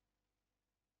it,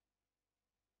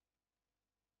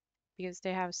 because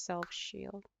they have self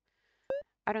shield.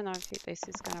 I don't know if this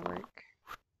is gonna work.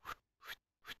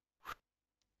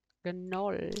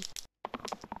 Gnoll.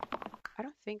 I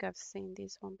don't think I've seen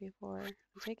this one before.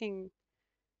 I'm taking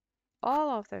all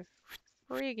of the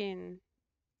friggin'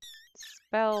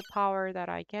 spell power that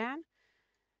I can,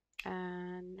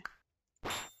 and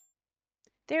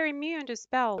they're immune to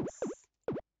spells.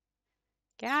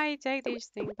 Can I take this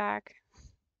thing back?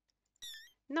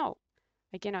 No,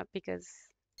 I cannot, because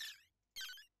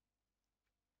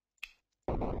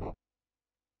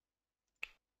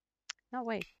no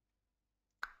way.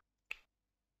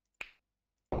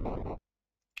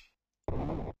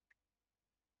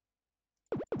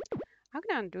 I'm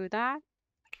gonna undo that.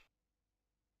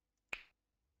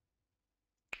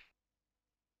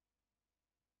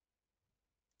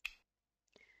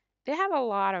 They have a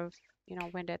lot of,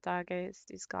 vendetta against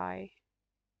this guy.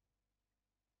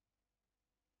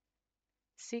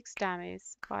 6 damage,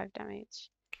 5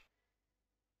 damage.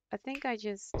 I think I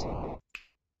just, I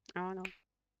don't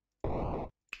know,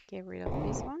 get rid of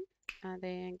this one, and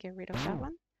then get rid of that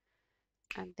one,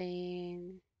 and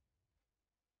then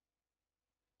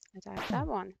attack that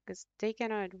one, because they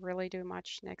cannot really do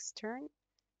much next turn.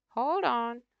 Hold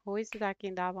on, who is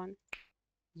attacking that one?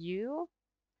 You?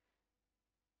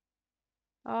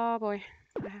 Oh boy,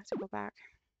 I have to go back.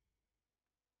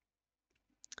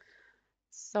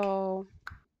 So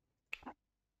I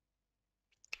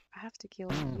have to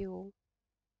kill you,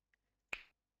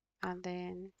 and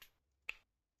then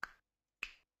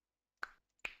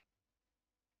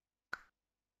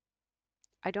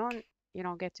I don't,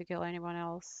 get to kill anyone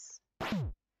else.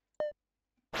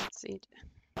 it.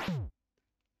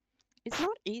 It's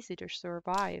not easy to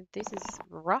survive. This is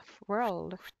rough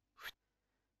world.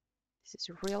 This is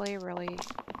really, really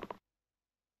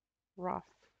rough.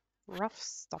 Rough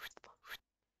stuff.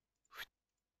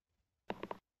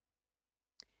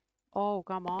 Oh,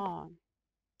 come on.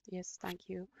 Yes, thank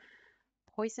you.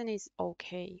 Poison is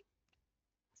okay.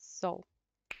 So,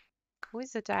 who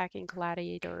is attacking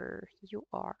Gladiator? You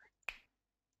are.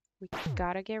 We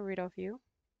gotta get rid of you.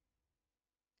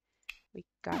 We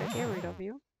gotta get rid of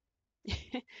you.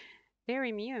 They're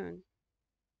immune.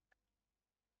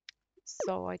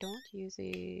 So I don't use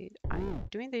it. I'm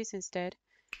doing this instead.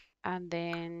 And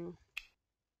then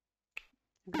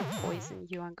I'm gonna poison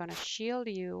you. I'm gonna shield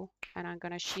you. And I'm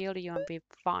gonna shield you and be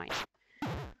fine.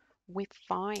 We're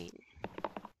fine.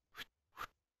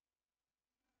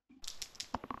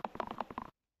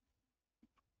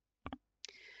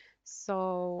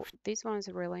 So this one's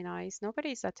really nice.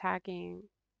 Nobody's attacking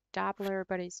Dabbler,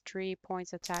 but it's 3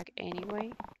 points attack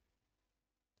anyway.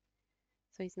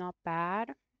 So it's not bad.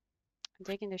 I'm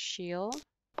taking the shield.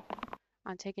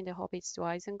 I'm taking the Hobbits to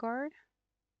Isengard.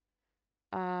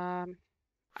 I'm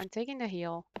taking the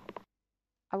heal.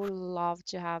 I would love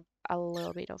to have a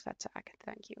little bit of attack.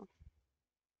 Thank you.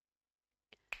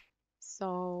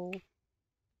 So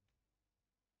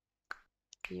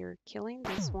you're killing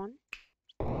this one.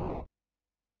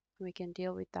 We can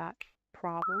deal with that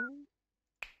problem.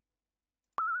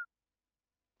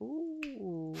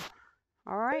 Ooh.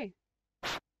 All right.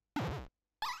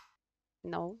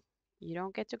 No, you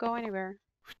don't get to go anywhere.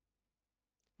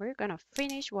 We're gonna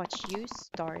finish what you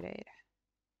started.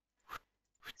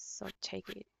 So take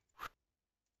it.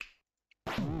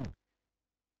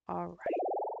 All right.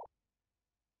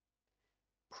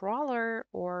 Brawler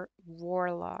or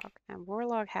Warlock. And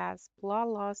Warlock has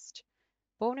Bloodlust,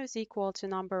 bonus equal to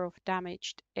number of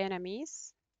damaged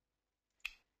enemies.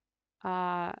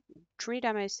 3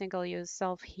 damage single use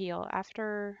self-heal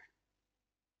after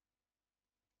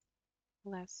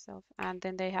less self. And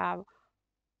then they have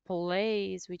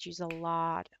Blaze, which is a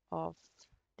lot of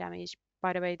damage.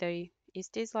 By the way, is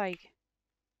this like,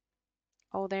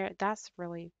 oh, that's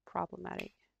really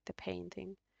problematic, the pain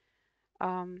thing.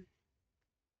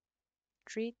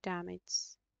 3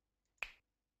 damage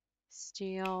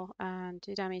steel and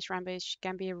 2 damage rampage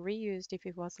can be reused if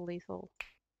it was lethal.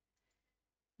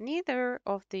 Neither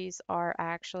of these are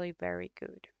actually very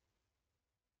good.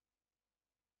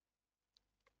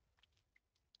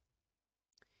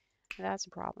 That's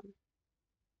a problem.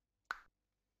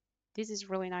 This is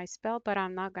really nice spell, but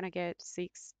I'm not gonna get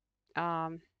 6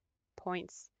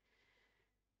 points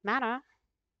mana.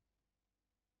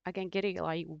 I can get it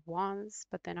like once,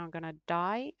 but then I'm gonna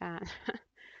die, and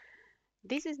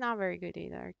this is not very good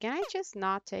either. Can I just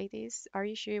not take this? Are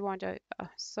you sure you want to?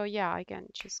 So yeah, I can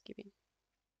just give it.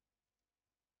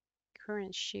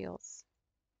 Current shields.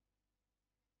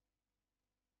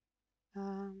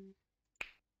 So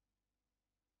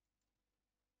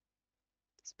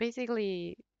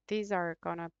basically, these are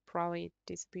gonna probably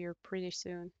disappear pretty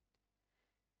soon.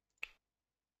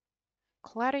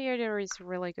 Gladiator is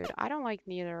really good. I don't like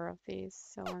neither of these,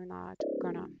 so I'm not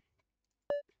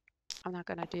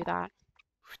gonna do that.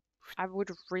 I would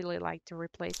really like to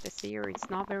replace the Seer. It's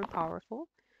not very powerful,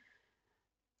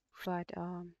 but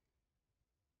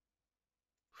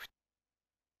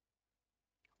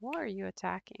what are you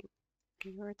attacking?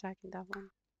 You're attacking that one.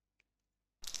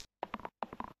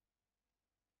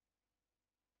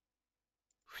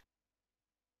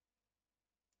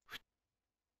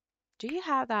 Do you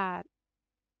have that?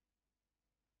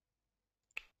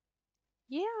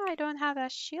 Yeah, I don't have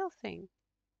that shield thing.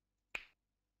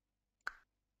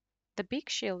 The big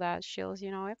shield that shields,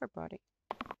 everybody.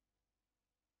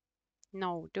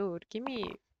 No, dude, give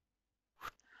me.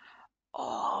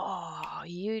 Oh,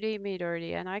 you did me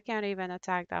dirty, and I can't even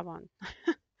attack that one.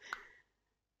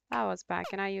 That was bad.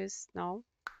 Can I use? No.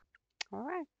 All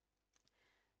right.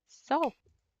 So,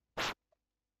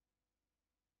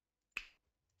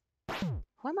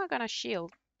 who am I gonna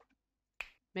shield?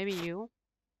 Maybe you?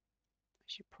 I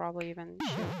should probably even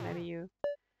shield maybe you.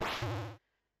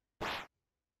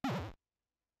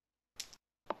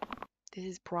 This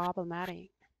is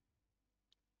problematic.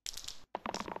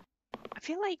 I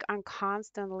feel like I'm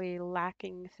constantly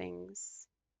lacking things.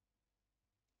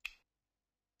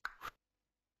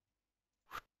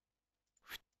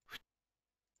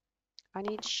 I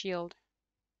need shield.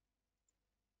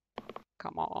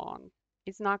 Come on.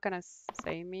 It's not gonna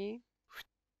save me.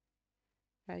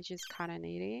 I just kinda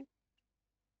need it.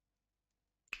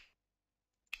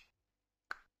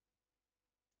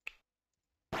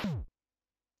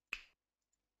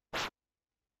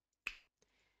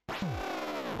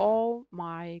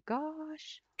 my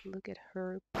gosh. Look at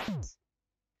her butt.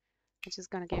 I'm just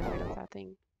gonna get rid of that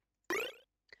thing.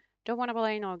 Don't wanna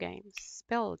play no games.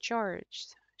 Spell, charge,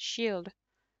 shield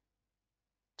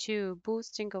to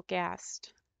boost single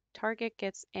cast. Target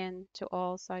gets into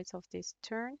all sides of this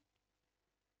turn.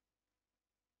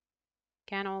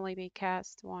 Can only be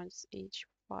cast once each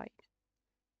fight.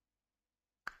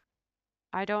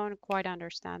 I don't quite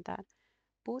understand that.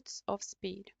 Boots of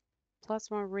speed.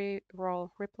 +1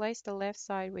 re-roll. Replace the left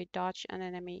side with dodge an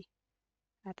enemy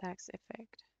attacks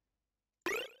effect.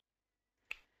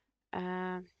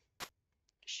 Um,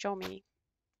 show me.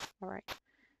 Alright.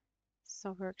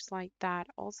 So it works like that.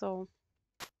 Also,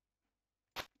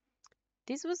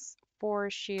 this was for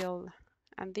shield,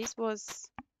 and this was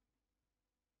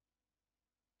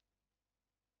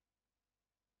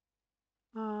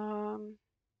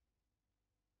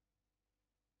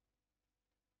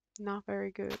not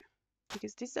very good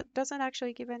because this doesn't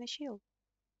actually give any shield.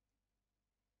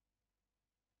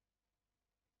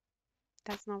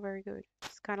 That's not very good.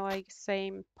 It's kind of like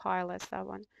same pile as that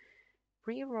one.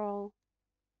 Reroll,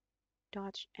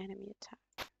 dodge enemy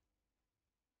attack.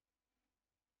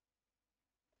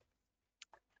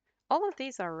 All of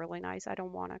these are really nice. I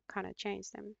don't want to kind of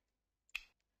change them.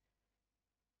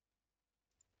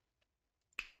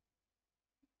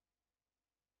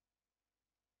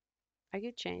 I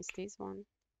could change this one.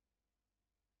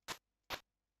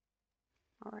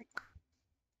 All right.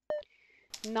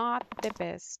 Not the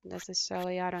best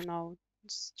necessarily. I don't know.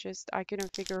 It's just I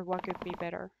couldn't figure what could be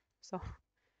better. So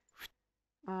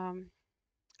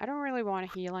I don't really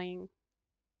want healing.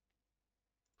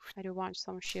 I do want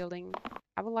some shielding.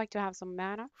 I would like to have some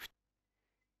mana.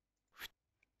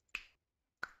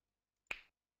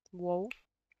 Whoa.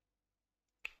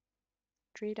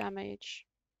 3 damage.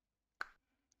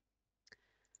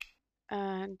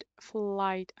 And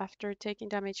flight. After taking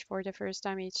damage for the first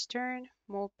time each turn,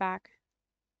 move back.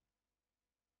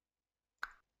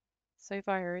 So if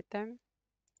I hurt them,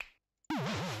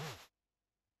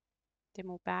 they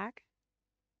move back.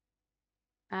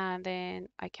 And then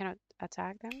I cannot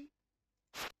attack them.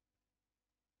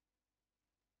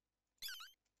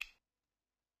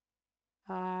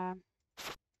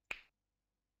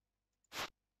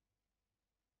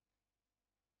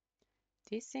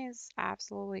 This seems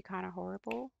absolutely kind of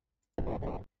horrible.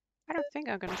 I don't think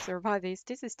I'm gonna survive this.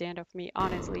 This is the end of me.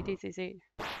 Honestly, this is it.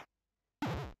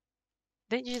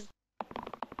 They just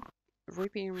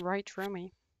ripping right through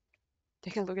me.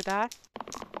 Take a look at that.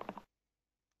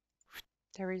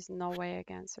 There is no way I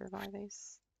can survive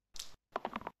this.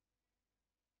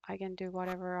 I can do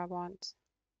whatever I want.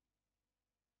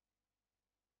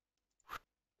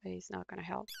 But it's not gonna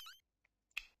help.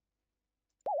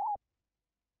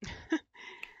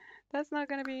 That's not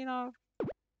gonna be enough.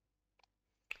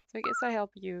 So I guess I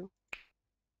help you.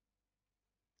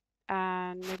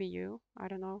 And maybe you. I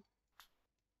don't know.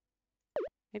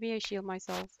 Maybe I shield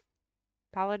myself.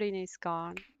 Paladin is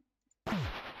gone.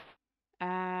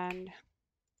 And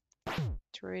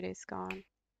Druid is gone.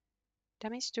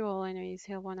 Damage to all enemies,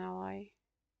 heal one ally.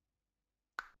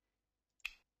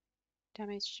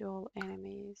 Damage to all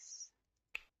enemies.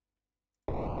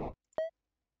 Meow.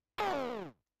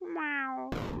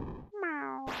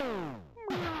 Meow.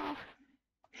 Meow.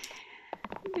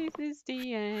 This is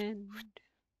the end.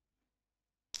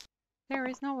 There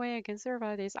is no way I can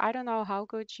survive this. I don't know how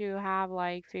could you have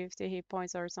like 50 hit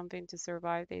points or something to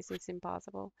survive this. It's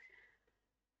impossible.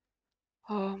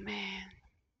 Oh man.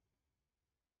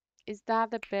 Is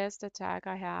that the best attack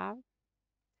I have?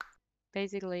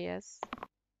 Basically, yes.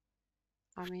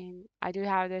 I mean, I do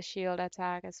have the shield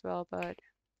attack as well, but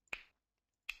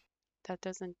that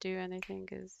doesn't do anything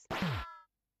because,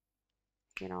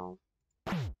 you know,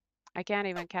 I can't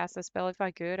even cast a spell. If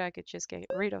I could, I could just get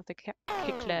rid of the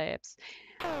Eclipse.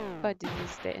 But this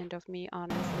is the end of me,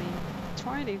 honestly.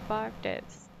 25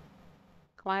 deaths.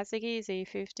 Classic easy,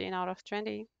 15 out of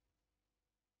 20.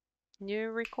 New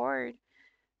record.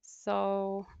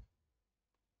 So,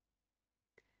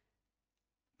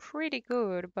 pretty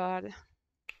good, but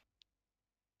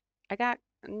I got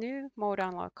a new mode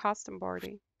unlock, custom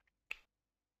body.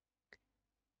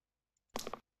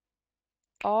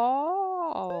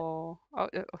 Oh,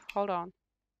 hold on.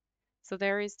 So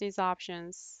there is these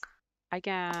options. I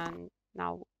can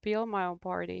now build my own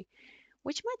party,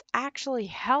 which might actually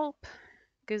help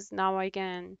because now I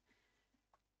can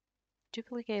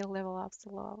duplicate level ups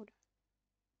allowed.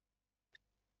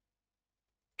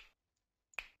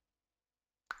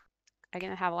 I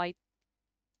can have like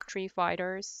 3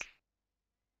 fighters,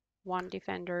 1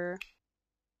 defender,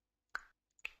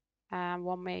 and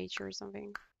 1 mage or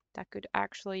something. That could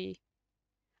actually,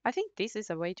 I think this is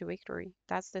a way to victory.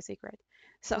 That's the secret.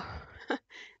 So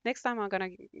next time I'm gonna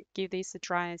give this a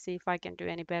try and see if I can do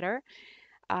any better.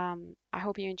 I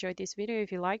hope you enjoyed this video.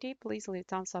 If you liked it, please leave a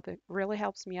thumbs up. It really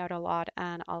helps me out a lot,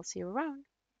 and I'll see you around.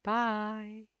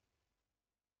 Bye.